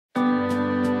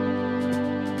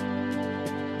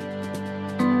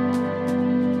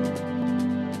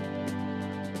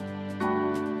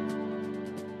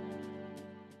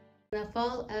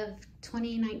fall of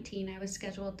 2019, I was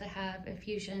scheduled to have a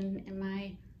fusion in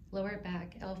my lower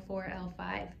back, L4,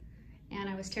 L5, and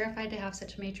I was terrified to have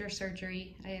such major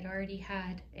surgery. I had already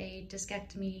had a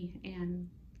discectomy and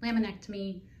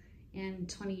laminectomy in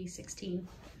 2016.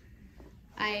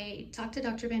 I talked to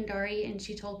Dr. Bhandari and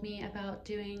she told me about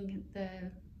doing the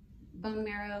bone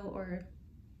marrow or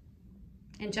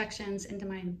injections into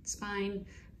my spine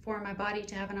for my body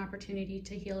to have an opportunity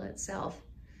to heal itself.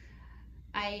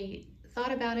 I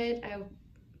thought about it. I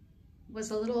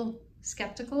was a little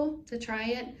skeptical to try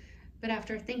it, but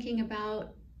after thinking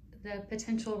about the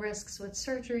potential risks with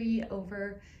surgery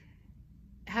over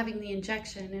having the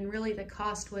injection, and really the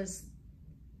cost was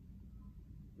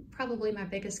probably my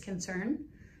biggest concern,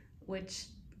 which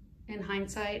in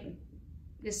hindsight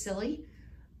is silly,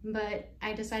 but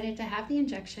I decided to have the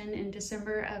injection in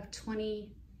December of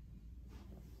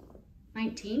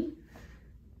 2019.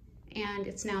 And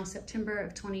it's now September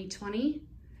of 2020,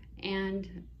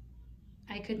 and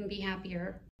I couldn't be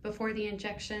happier. Before the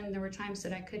injection, there were times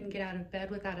that I couldn't get out of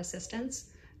bed without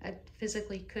assistance. I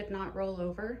physically could not roll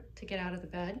over to get out of the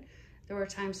bed. There were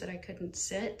times that I couldn't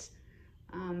sit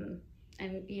and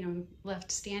left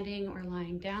standing or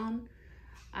lying down.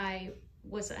 I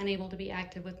was unable to be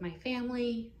active with my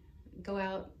family, go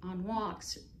out on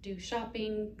walks, do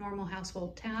shopping, normal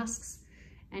household tasks.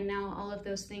 And now all of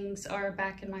those things are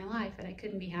back in my life and I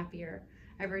couldn't be happier.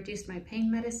 I've reduced my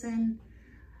pain medicine,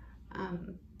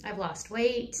 I've lost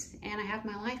weight, and I have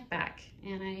my life back,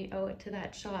 and I owe it to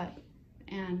that shot.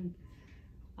 And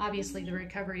obviously the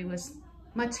recovery was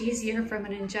much easier from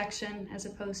an injection as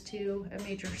opposed to a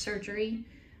major surgery.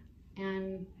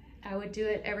 And I would do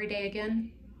it every day again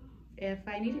if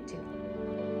I needed to.